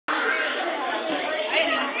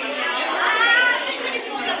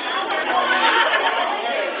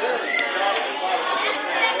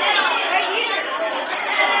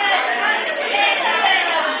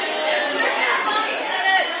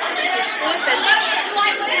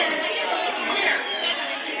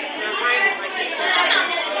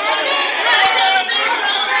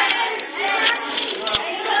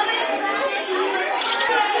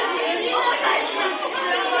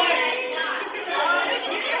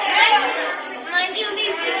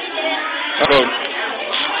Road.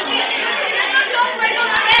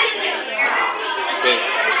 Okay,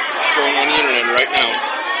 going on the internet right now.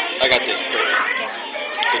 I got this.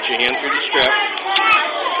 Put your hand through the strap.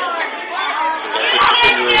 Put your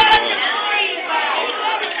finger over the line.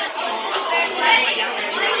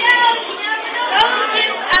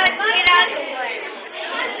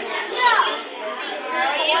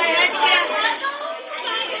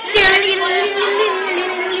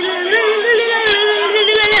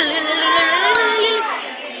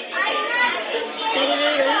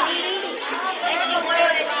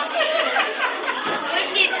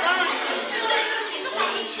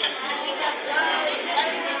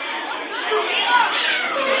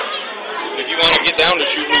 If you want to get down to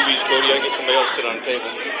shoot movies, Cody, I get somebody else to sit on the table.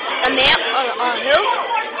 A man? Who?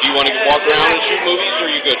 Do you want to walk around and shoot movies, or are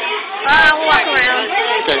you good? I'll walk around.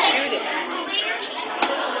 Okay.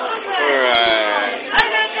 Alright.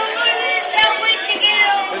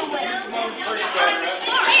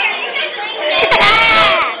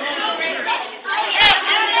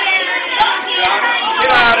 Get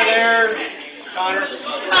out of there, Connor.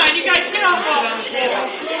 Come on, you guys get off of the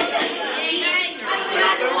floor.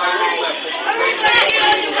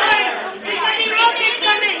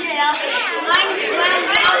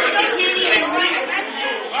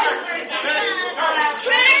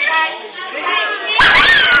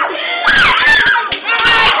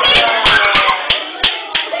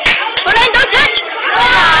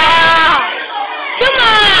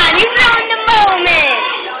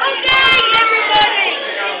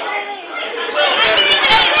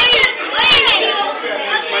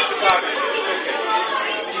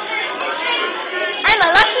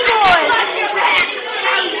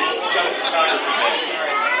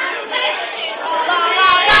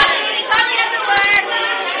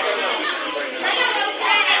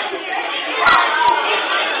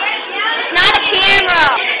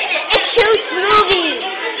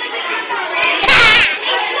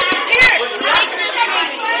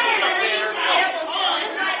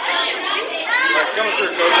 Coming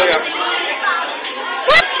through, Cody. Look out.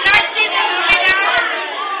 What?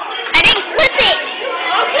 I didn't clip it.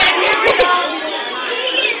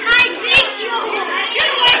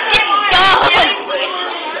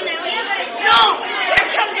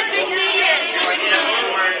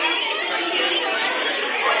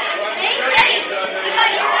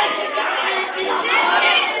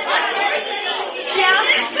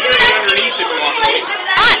 Underneath if you want, Cody.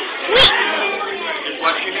 Sweet. Just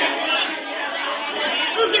watch your hand.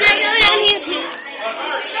 Can I go down here too?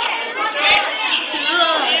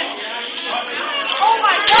 Oh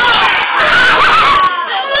my God!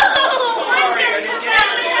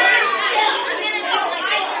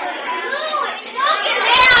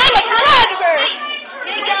 I'm a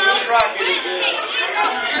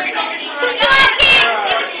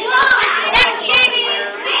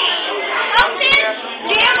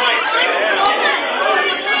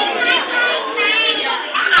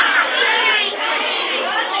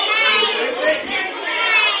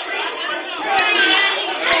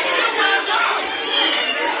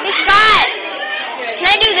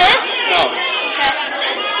predator.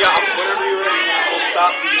 Yeah, whenever you're ready, we'll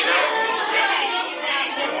stop the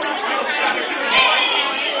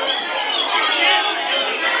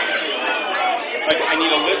I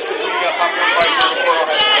need a list of who you got popcorn right now before I'll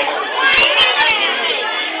have to go.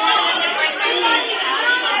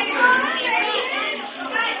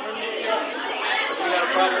 We got a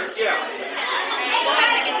problem? Yeah.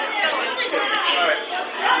 Alright.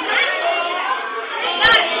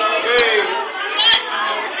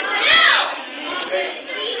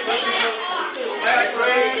 Last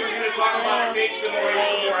grade, we're going to talk about cakes and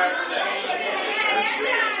more after that.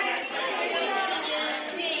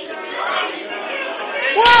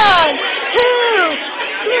 One, two,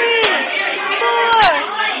 three, 4,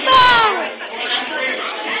 5.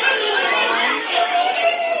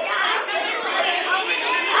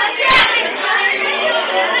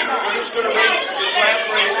 We're just going to wait this last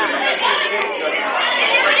grade and then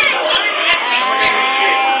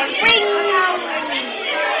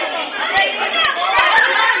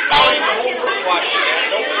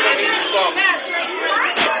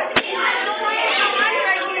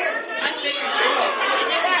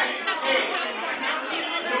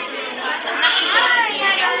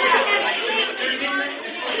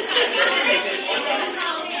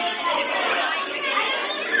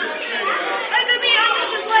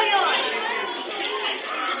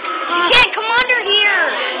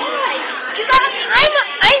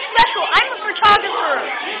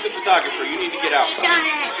photographer. You need to get out. Done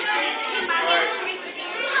it. All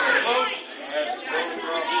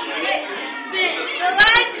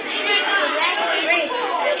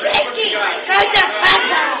right.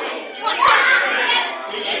 Gotcha.